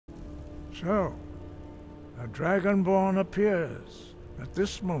So, a Dragonborn appears at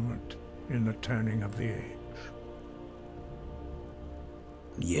this moment in the turning of the age.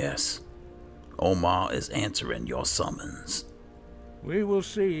 Yes, Omar is answering your summons. We will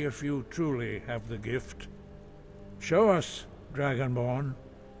see if you truly have the gift. Show us, Dragonborn.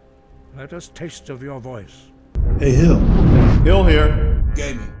 Let us taste of your voice. Hey, Hill. Hill here.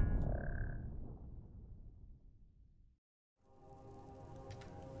 Gaming.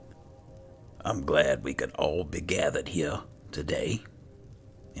 I'm glad we could all be gathered here today.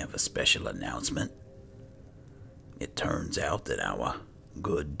 We have a special announcement. It turns out that our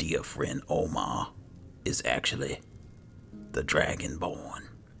good dear friend Omar is actually the Dragonborn.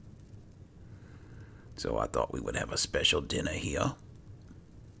 So I thought we would have a special dinner here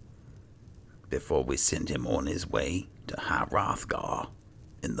before we send him on his way to High Rothgar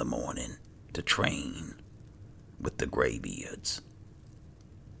in the morning to train with the Greybeards.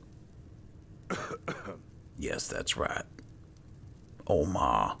 Yes, that's right.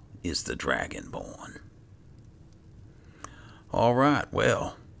 Omar is the Dragonborn. All right,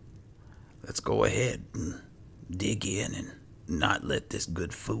 well, let's go ahead and dig in and not let this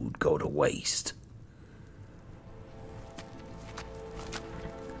good food go to waste.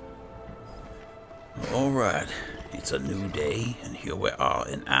 All right, it's a new day, and here we are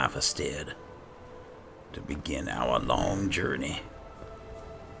in Iverstead to begin our long journey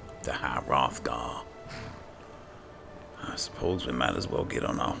to High Rothgar. I suppose we might as well get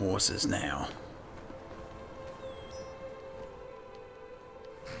on our horses now.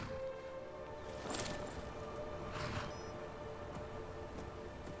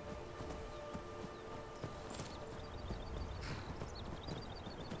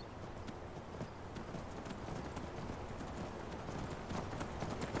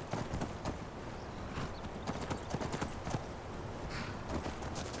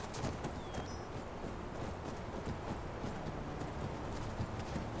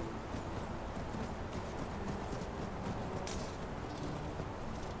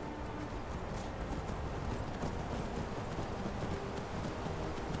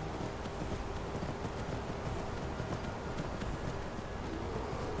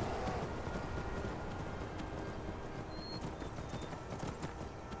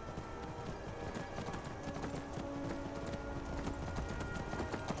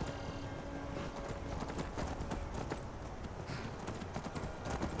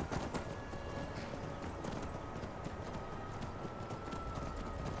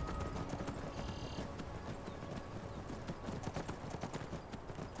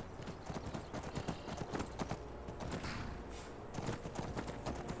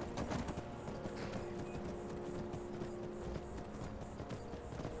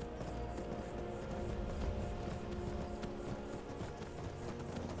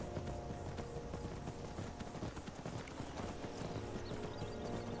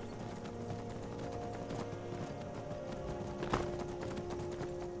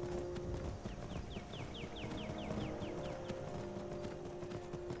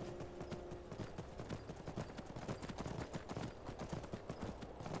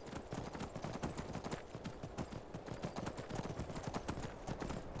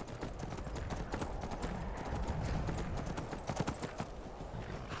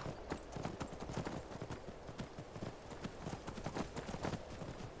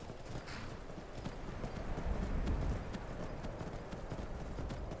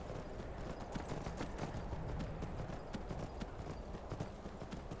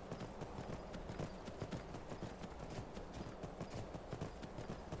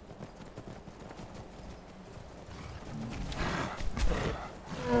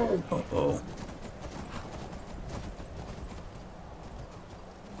 Uh-oh.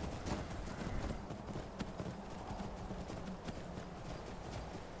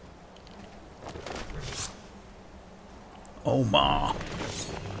 Omar.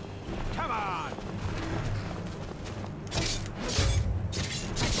 Come on!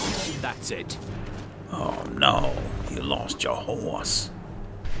 That's it. Oh no, you lost your horse.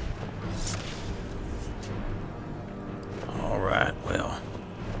 Alright, well.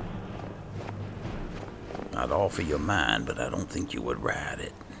 I'd offer you mine, but I don't think you would ride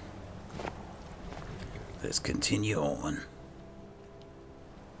it. Let's continue on.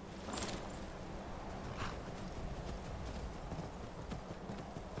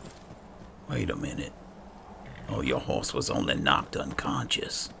 Wait a minute. Oh, your horse was only knocked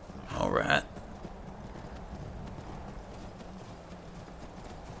unconscious. Alright.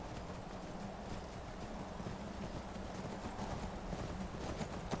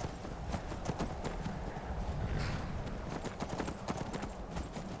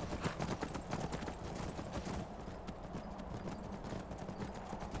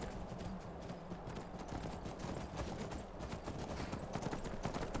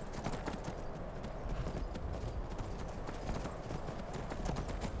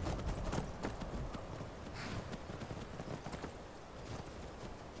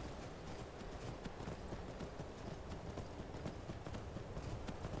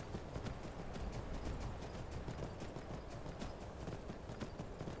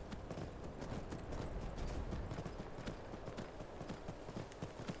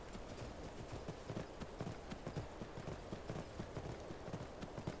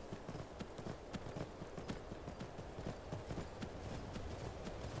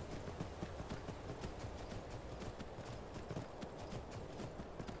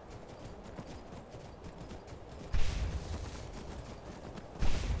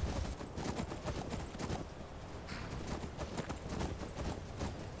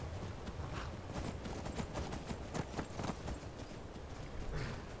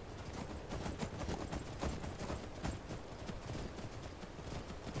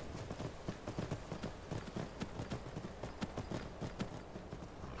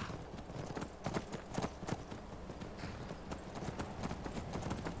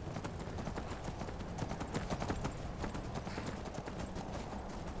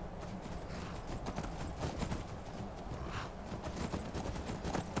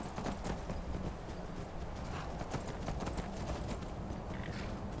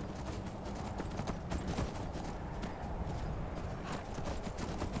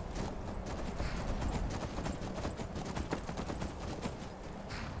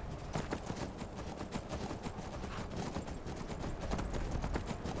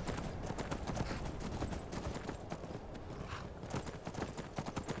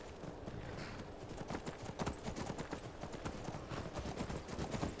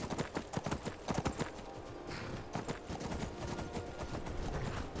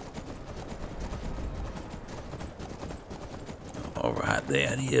 Alright,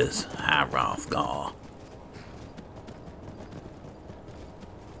 there it is. High Rothgar.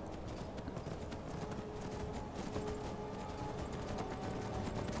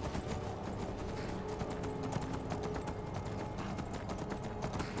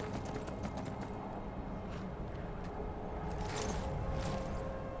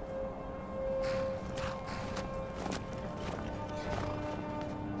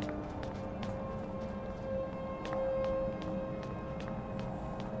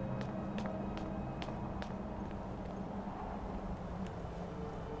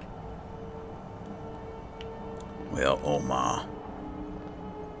 Well, Omar,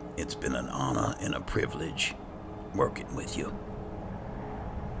 it's been an honor and a privilege working with you.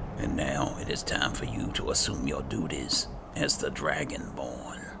 And now it is time for you to assume your duties as the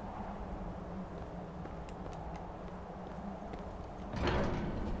Dragonborn.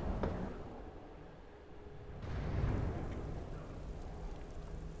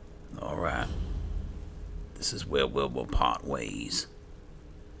 Alright. This is where we will part ways.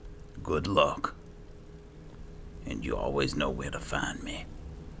 Good luck. And you always know where to find me.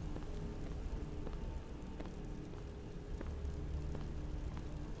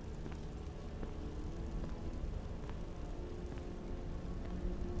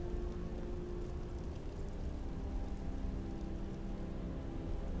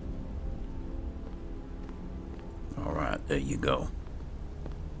 All right, there you go.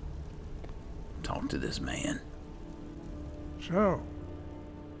 Talk to this man. So,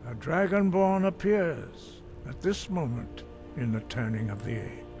 a Dragonborn appears at this moment in the turning of the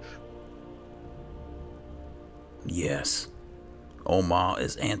age. Yes. Omar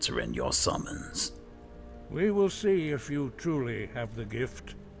is answering your summons. We will see if you truly have the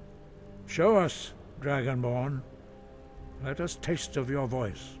gift. Show us, Dragonborn. Let us taste of your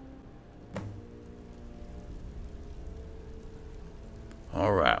voice.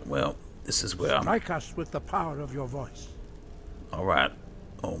 Alright, well, this is where Strike us with the power of your voice. Alright,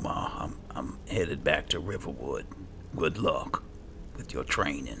 Omar, I'm headed back to Riverwood. Good luck with your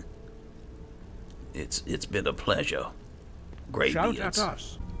training. It's been a pleasure. Great Shout beards. at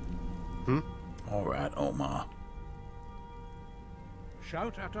us. Alright, Omar.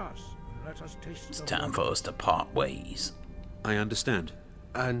 Shout at us and let us taste It's of time your for us to part ways. I understand.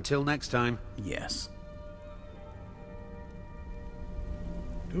 Until next time. Yes.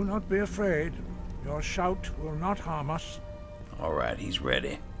 Do not be afraid. Your shout will not harm us. Alright, he's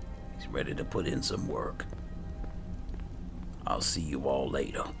ready. He's ready to put in some work. I'll see you all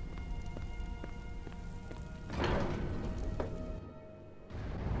later.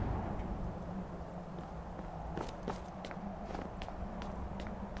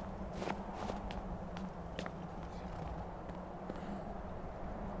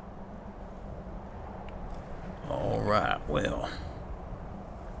 Alright, well,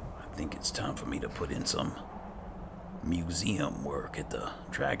 I think it's time for me to put in some museum work at the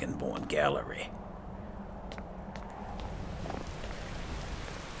Dragonborn Gallery.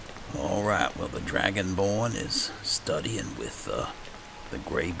 Alright, well, the Dragonborn is studying with the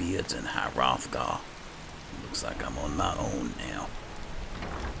Greybeards and High Rothgar. Looks like I'm on my own now.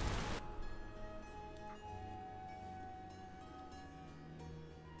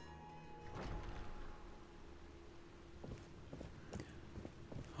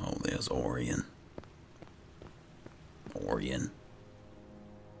 Oh, there's Orion. Orion.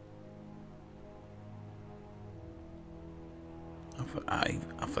 I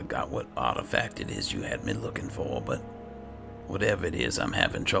forgot what artifact it is you had me looking for, but whatever it is, I'm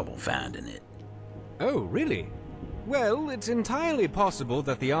having trouble finding it. Oh, really? Well, it's entirely possible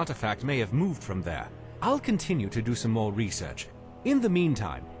that the artifact may have moved from there. I'll continue to do some more research. In the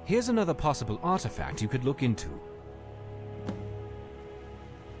meantime, here's another possible artifact you could look into.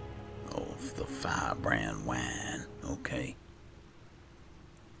 Oh, the firebrand wine. Okay.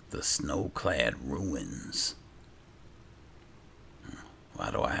 The snow-clad ruins. Why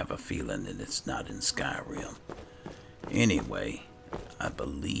do I have a feeling that it's not in Skyrim? Anyway, I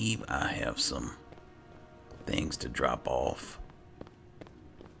believe I have some things to drop off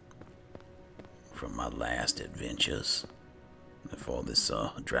from my last adventures before this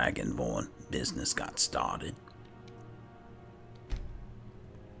Dragonborn business got started.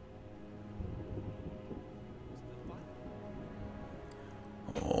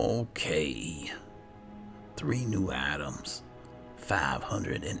 Okay, 3 new items,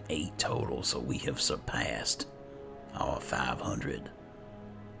 508 total, so we have surpassed our 500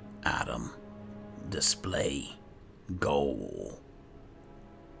 item display goal.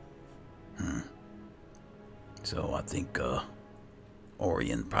 So I think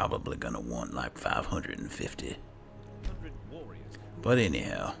Orion probably gonna want like 550. But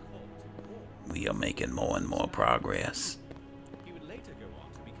anyhow, we are making more and more progress. He would later go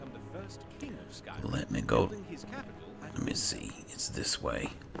on to become the first king of Skyrim. Let me go. Building his capital at Let me see. It's this way.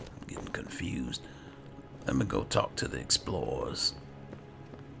 I'm getting confused. Let me go talk to the explorers.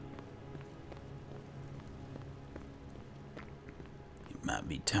 It might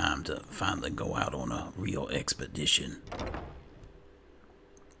be time to finally go out on a real expedition.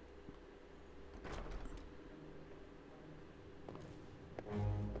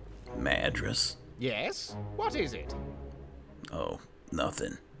 Madras. Yes? What is it? Oh,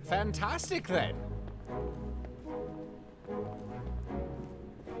 nothing. Fantastic, then.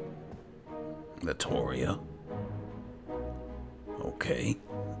 Latoria. Okay.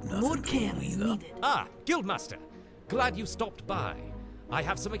 More Nothing care for you is either. needed. Ah, Guildmaster. Glad you stopped by. I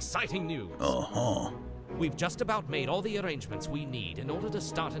have some exciting news. Uh-huh. We've just about made all the arrangements we need in order to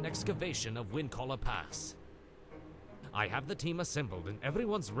start an excavation of Windcaller Pass. I have the team assembled and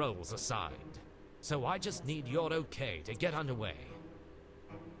everyone's roles assigned. So I just need your okay to get underway.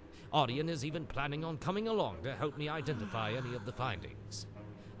 Ardian is even planning on coming along to help me identify any of the findings.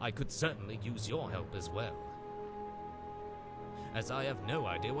 I could certainly use your help as well, as I have no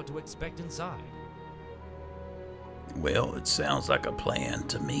idea what to expect inside. Well, it sounds like a plan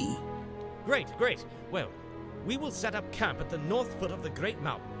to me. Great, great. Well, we will set up camp at the north foot of the Great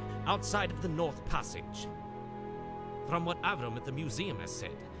Mountain, outside of the North Passage. From what Avram at the museum has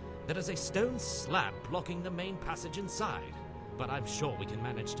said, there is a stone slab blocking the main passage inside, but I'm sure we can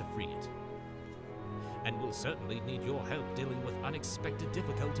manage to free it. And we'll certainly need your help dealing with unexpected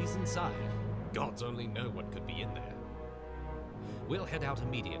difficulties inside. Gods only know what could be in there. We'll head out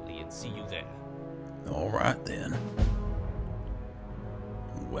immediately and see you there. All right, then.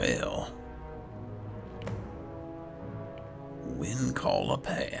 Well. Windcaller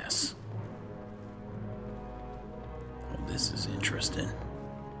Pass. Oh, this is interesting.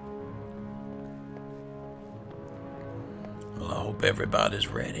 Well, I hope everybody's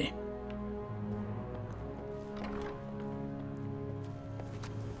ready.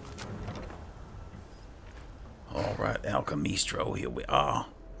 All right, Alchemistro, here we are.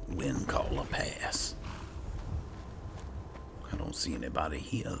 Windcaller Pass. I don't see anybody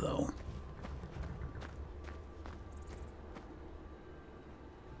here, though.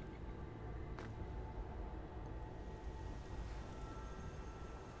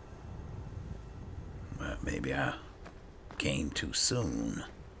 Well, maybe I came too soon.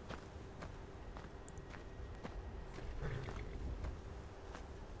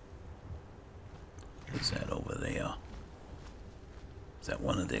 What's that over there? Is that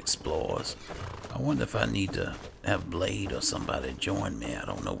one of the explorers? I wonder if I need to have Blade or somebody join me. I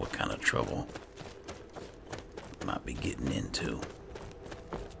don't know what kind of trouble I might be getting into.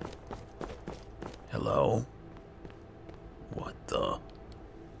 Hello? What the?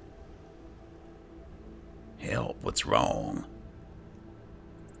 Help, what's wrong?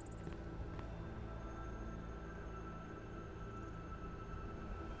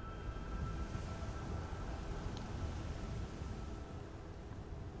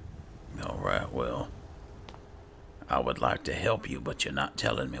 Alright, well, I would like to help you, but you're not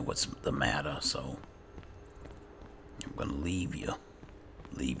telling me what's the matter, so I'm gonna leave you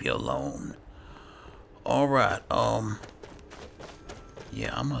alone. Alright,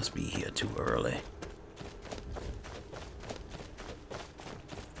 yeah, I must be here too early.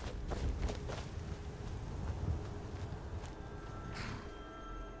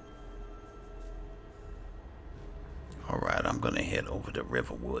 Alright, I'm gonna head over to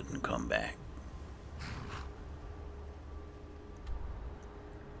Riverwood and come back.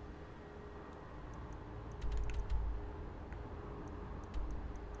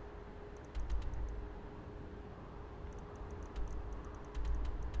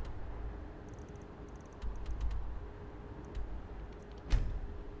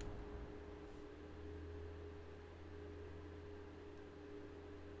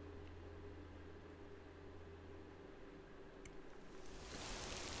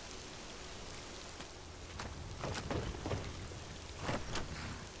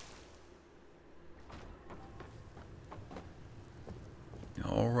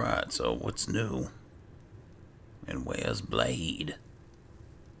 Alright, so what's new? And where's Blade?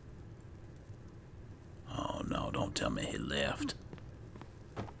 Oh no, don't tell me he left.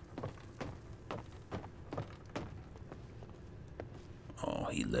 Oh,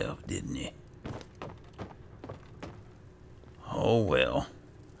 he left, didn't he? Oh well,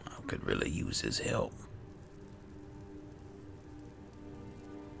 I could really use his help.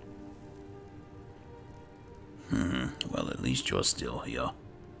 Well, at least you're still here.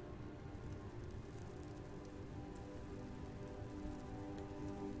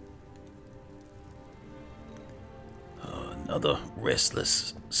 another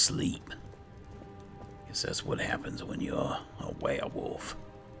restless sleep. Guess that's what happens when you're a werewolf.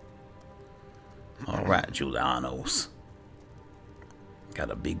 Alright, Julianos.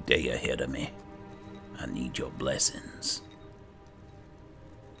 Got a big day ahead of me. I need your blessings.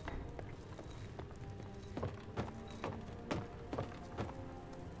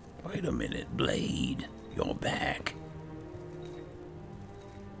 Wait a minute, Blade. You're back.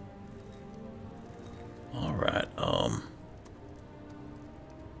 Alright,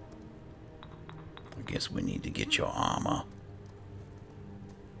 I guess we need to get your armor.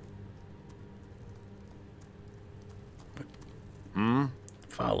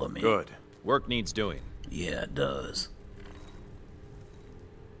 Follow me. Good. Work needs doing. Yeah, it does.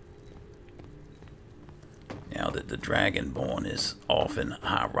 Now that the Dragonborn is off in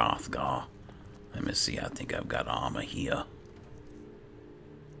High Rothgar, let me see, I think I've got armor here.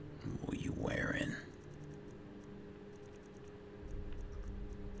 What are you wearing?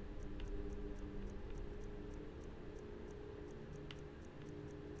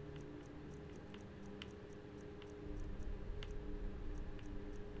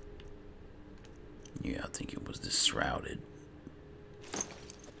 Yeah, I think it was the Shrouded.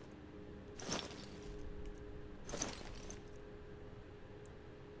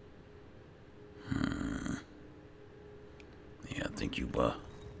 Yeah, I think you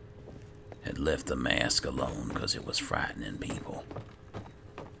had left the mask alone because it was frightening people.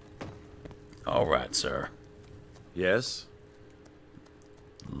 All right, sir. Yes?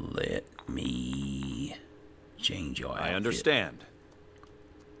 Let me change your outfit. I understand.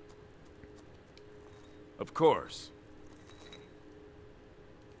 Of course.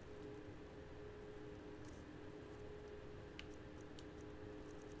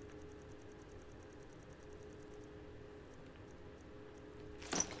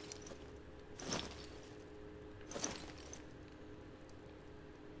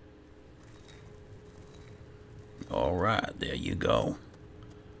 All right, there you go.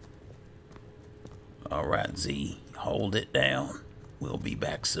 All right, Z, hold it down. We'll be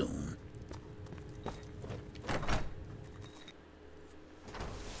back soon.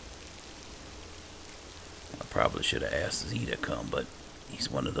 Probably should have asked Z to come, but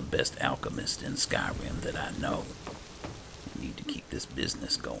he's one of the best alchemists in Skyrim that I know. We need to keep this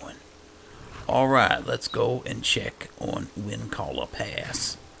business going. Alright, let's go and check on Windcaller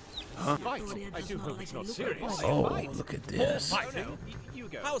Pass. Huh? Right. I do hope it's not serious. Oh, look at this.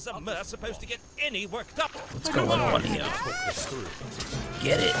 How's a mer supposed to get any worked up? What's going on here?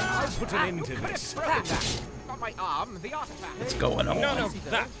 Get it. I'll put an end to this. Got my arm, the artifact. What's going on? No,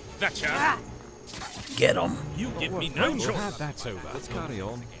 that's Get him. You give me no choice. That's over. Let's carry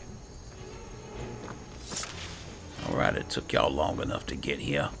on. Alright, it took y'all long enough to get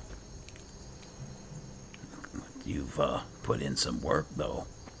here. You've put in some work, though.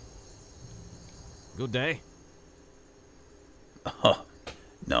 Good day.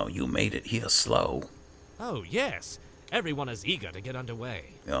 No, you made it here slow. Oh, yes. Everyone is eager to get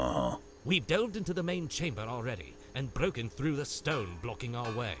underway. We've delved into the main chamber already and broken through the stone blocking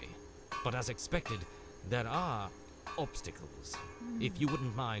our way. But as expected, there are obstacles. If you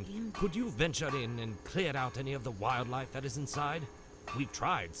wouldn't mind, could you venture in and clear out any of the wildlife that is inside? We've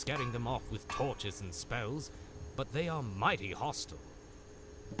tried scaring them off with torches and spells, but they are mighty hostile.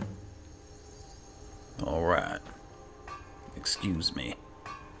 Alright. Excuse me.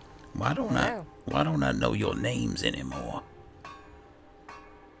 Why don't I know your names anymore?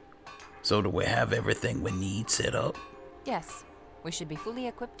 So do we have everything we need set up? Yes. We should be fully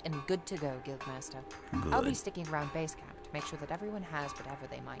equipped and good to go, Guildmaster. Good. I'll be sticking around base camp to make sure that everyone has whatever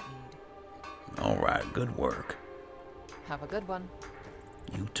they might need. Alright, good work. Have a good one.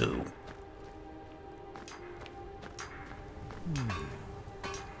 You too.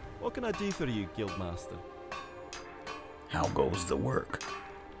 What can I do for you, Guildmaster? How goes the work?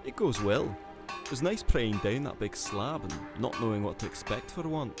 It goes well. It was nice praying down that big slab and not knowing what to expect for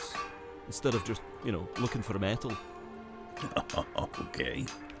once. Instead of just, looking for metal. Okay.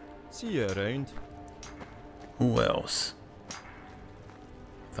 See you around. Who else?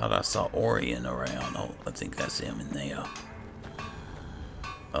 Thought I saw Orion around. Oh, I think that's him in there.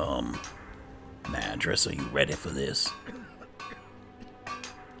 Madras, are you ready for this?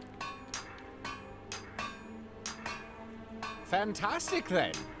 Fantastic,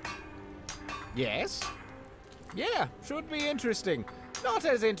 then. Yes? Yeah, should be interesting. Not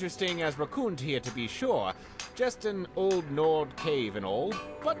as interesting as Rakund here, to be sure. Just an old Nord cave and all,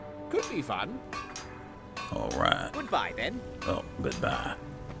 but could be fun. Alright. Goodbye, then. Oh, goodbye.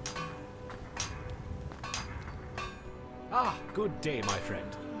 Ah, good day, my friend.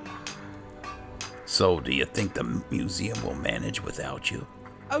 So, do you think the museum will manage without you?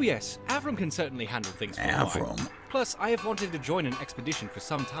 Oh yes, Avram can certainly handle things for a while. Avram? Plus, I have wanted to join an expedition for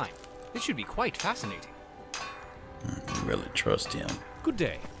some time. This should be quite fascinating. You really trust him? Good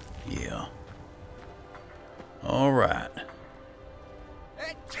day. Yeah. All right.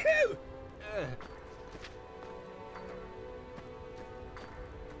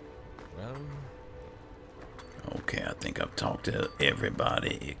 Well, Okay, I think I've talked to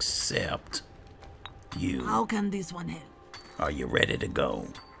everybody except you. How can this one help? Are you ready to go?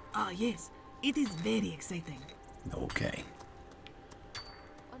 Ah, yes. It is very exciting. Okay.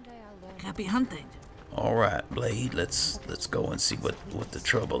 One day I'll learn. Happy hunting. All right, Blade. Let's go and see what the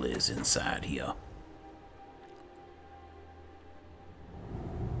trouble is inside here.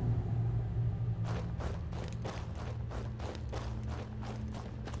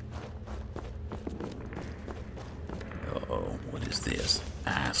 Uh-oh, what is this?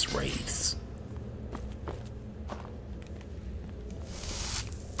 Ice wraiths.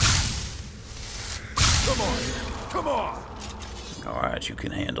 Come on! Come on! All right, you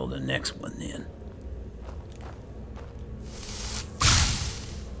can handle the next one then.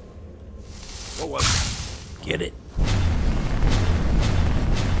 What was it? Get it?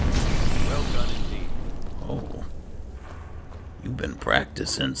 Well done indeed. Oh. You've been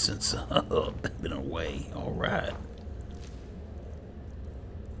practicing since I've been away. All right.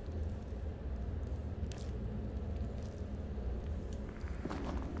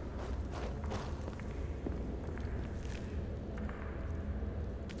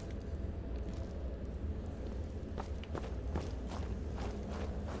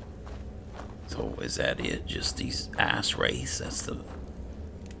 So is that it? Just these ice wraiths? That's the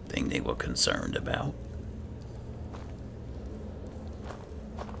thing they were concerned about?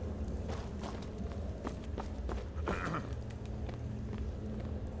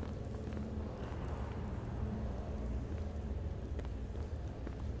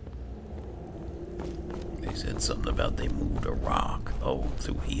 They said something about they moved a rock. Oh,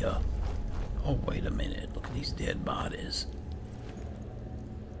 through here. Oh, wait a minute. Look at these dead bodies.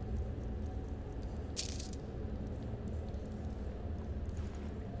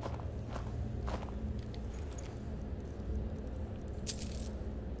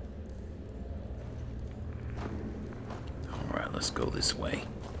 Alright, let's go this way.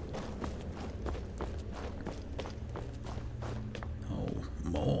 Oh,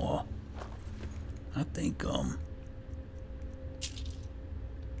 more. I think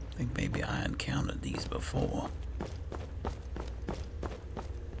maybe I encountered these before.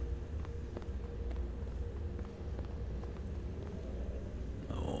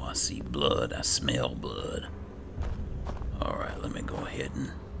 Oh, I see blood. I smell blood. Alright, let me go ahead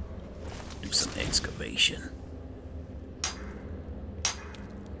and do some excavation.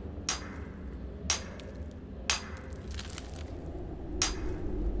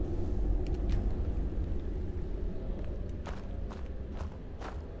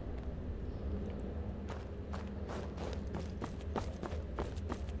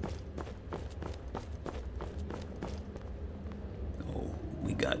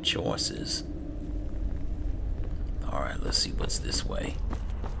 Got choices. Alright, let's see what's this way.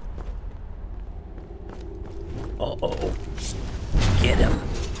 Uh-oh. Get him.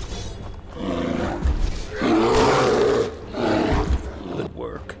 Good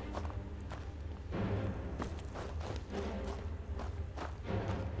work.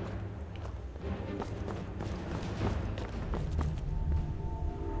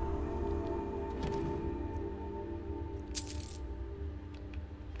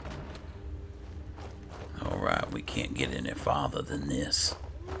 Alright, we can't get any farther than this.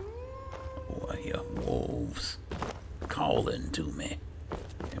 Oh, I hear wolves calling to me.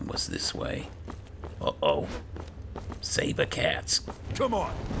 And what's this way? Uh-oh. Saber cats. Come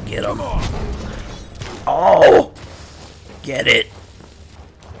on! Get them. Come on! Oh! Get it.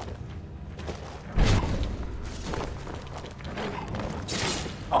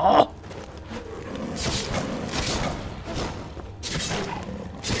 Oh!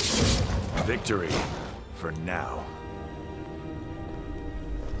 Victory. For now.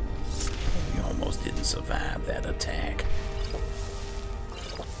 You almost didn't survive that attack.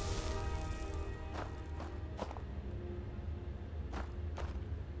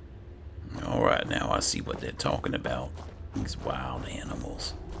 Alright, now I see what they're talking about. These wild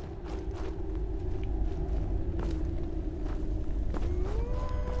animals.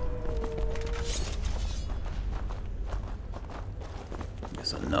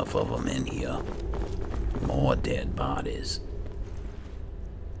 There's enough of them in here. More dead bodies.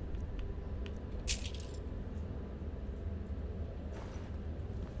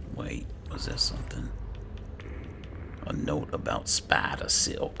 Wait, was there something? note about spider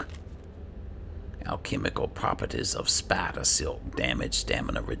silk. Alchemical properties of spider silk: damage,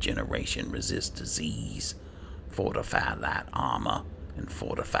 stamina, regeneration, resist disease, fortify light armor, and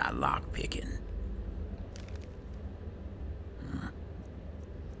fortify lockpicking.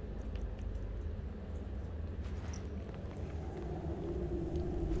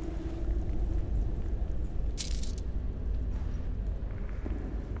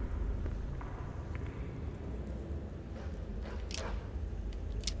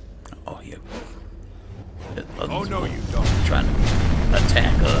 Oh, here. Oh, no, you don't. Trying to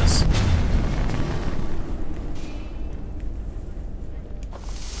attack us.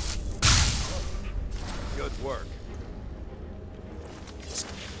 Good work.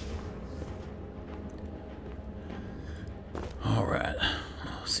 Alright.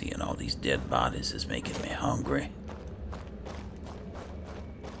 Seeing all these dead bodies is making me hungry.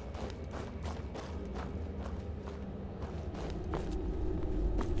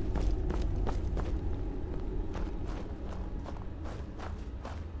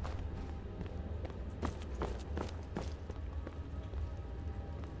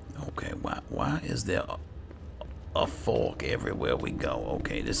 Okay, why is there a fork everywhere we go?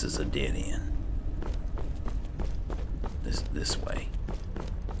 Okay, this is a dead end. This way.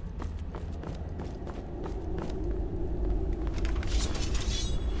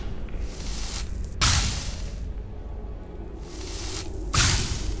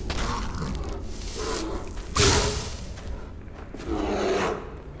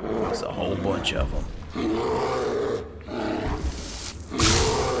 There's a whole bunch of them.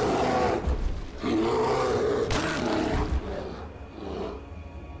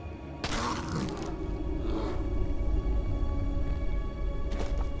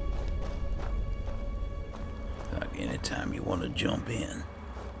 Anytime you want to jump in.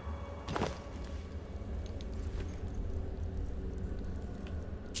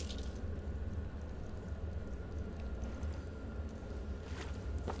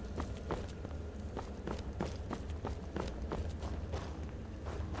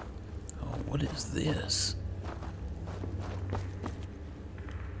 Oh, what is this?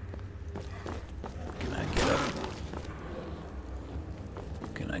 Can I get up?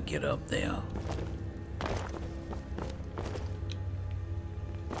 Can I get up there?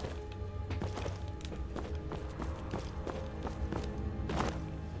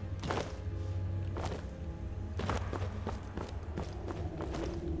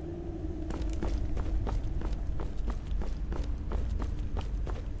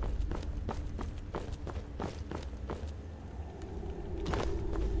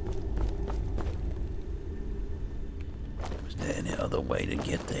 Any other way to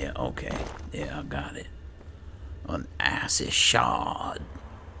get there? Okay, yeah, I got it. An acid shard.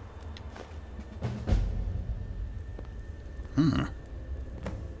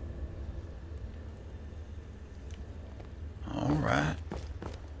 Alright.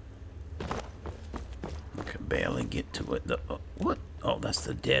 I can barely get to it. What? Oh, that's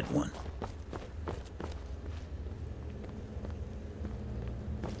the dead one.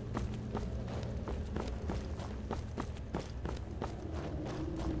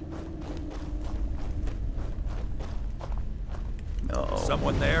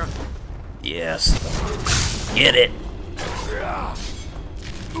 Someone there? Yes. Get it.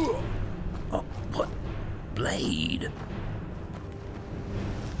 Oh, what? Blade.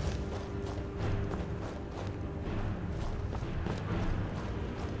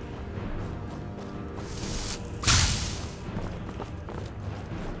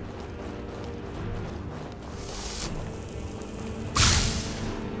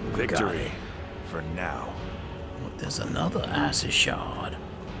 Victory. For now. There's another acid shard.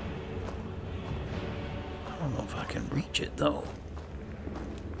 I don't know if I can reach it though.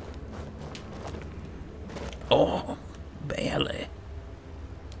 Oh, barely.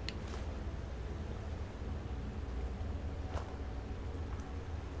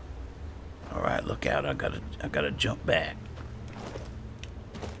 All right, look out! I gotta jump back.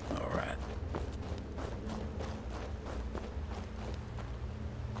 All right.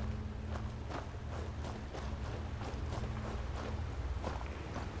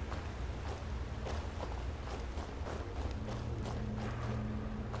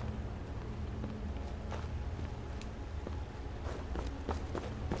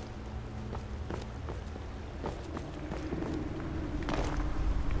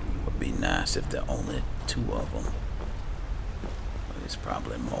 Nice if there are only 2 of them, but it's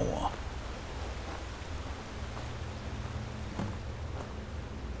probably more.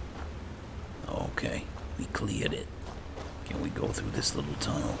 Okay, we cleared it. Can we go through this little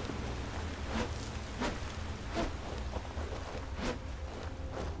tunnel?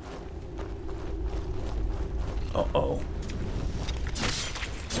 Uh-oh.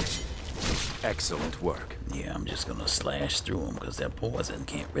 Excellent work. Yeah, I'm just gonna slash through them because their poison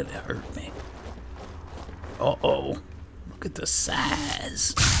can't really hurt me. Uh-oh. Look at the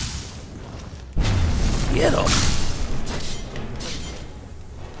size. Get him.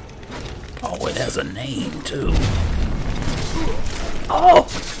 Oh, it has a name, too. Oh!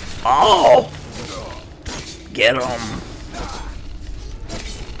 Oh! Get him.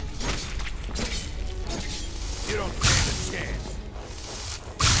 You don't stand a chance.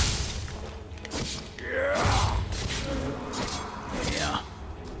 Yeah.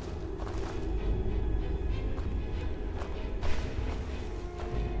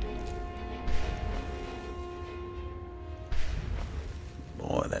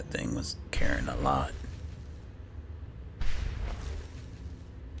 Boy, that thing was carrying a lot.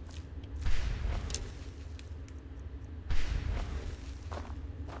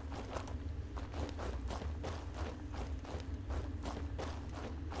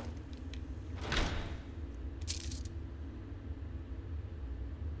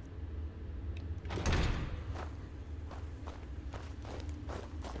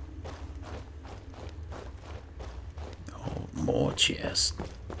 More chest.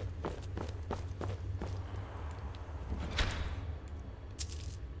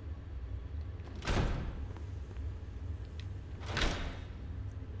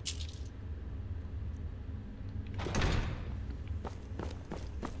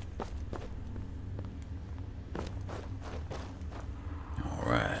 All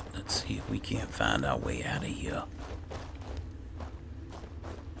right, let's see if we can't find our way out of here.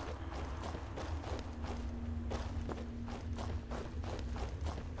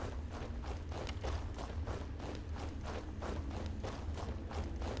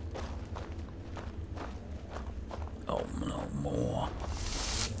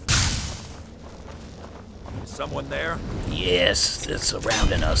 Someone there? Yes, they're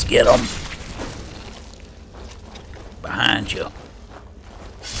surrounding us. Get them. Behind you.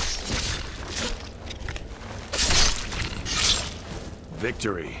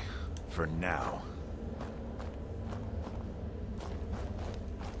 Victory. For now.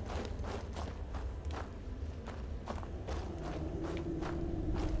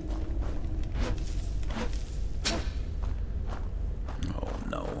 Oh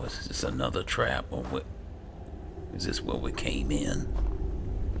no, is this another trap? Or what? Is this where we came in?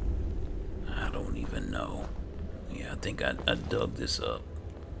 I don't even know. Yeah, I think I dug this up.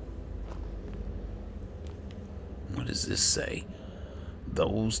 What does this say?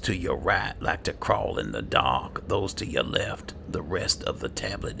 Those to your right like to crawl in the dark. Those to your left. The rest of the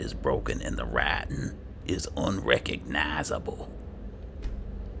tablet is broken and the writing is unrecognizable.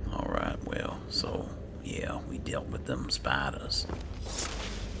 Alright, well, so, yeah, we dealt with them spiders.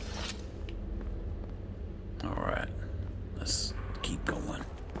 Alright, let's keep going.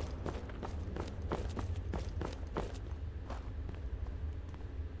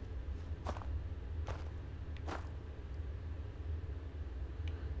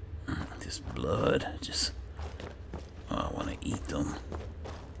 This blood, just, oh, I want to eat them.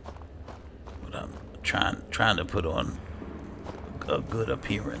 But I'm trying to put on a good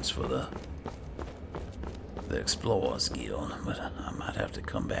appearance for the Explorer's Guild, but I might have to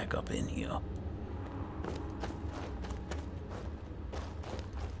come back up in here.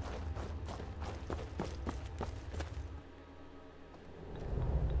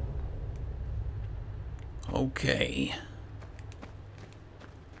 Okay.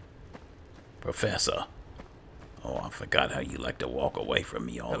 Professor. Oh, I forgot how you like to walk away from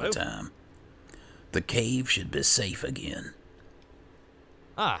me all the time. The cave should be safe again.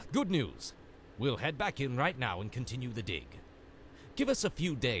 Ah, good news. We'll head back in right now and continue the dig. Give us a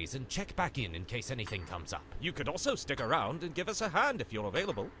few days and check back in case anything comes up. You could also stick around and give us a hand if you're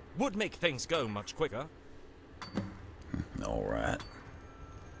available. Would make things go much quicker. All right.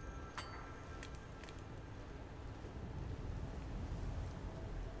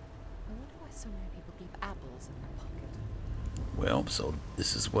 So many people keep apples in their pocket. Well, so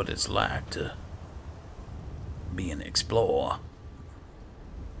this is what it's like to be an explorer.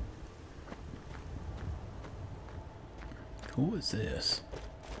 Who is this?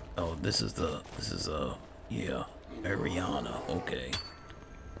 Oh, this is yeah, Ariana, okay.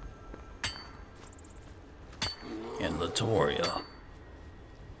 And Latoria.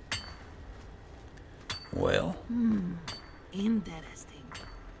 Well. Interesting.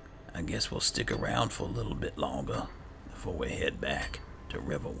 I guess we'll stick around for a little bit longer before we head back to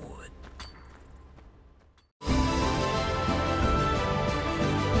Riverwood.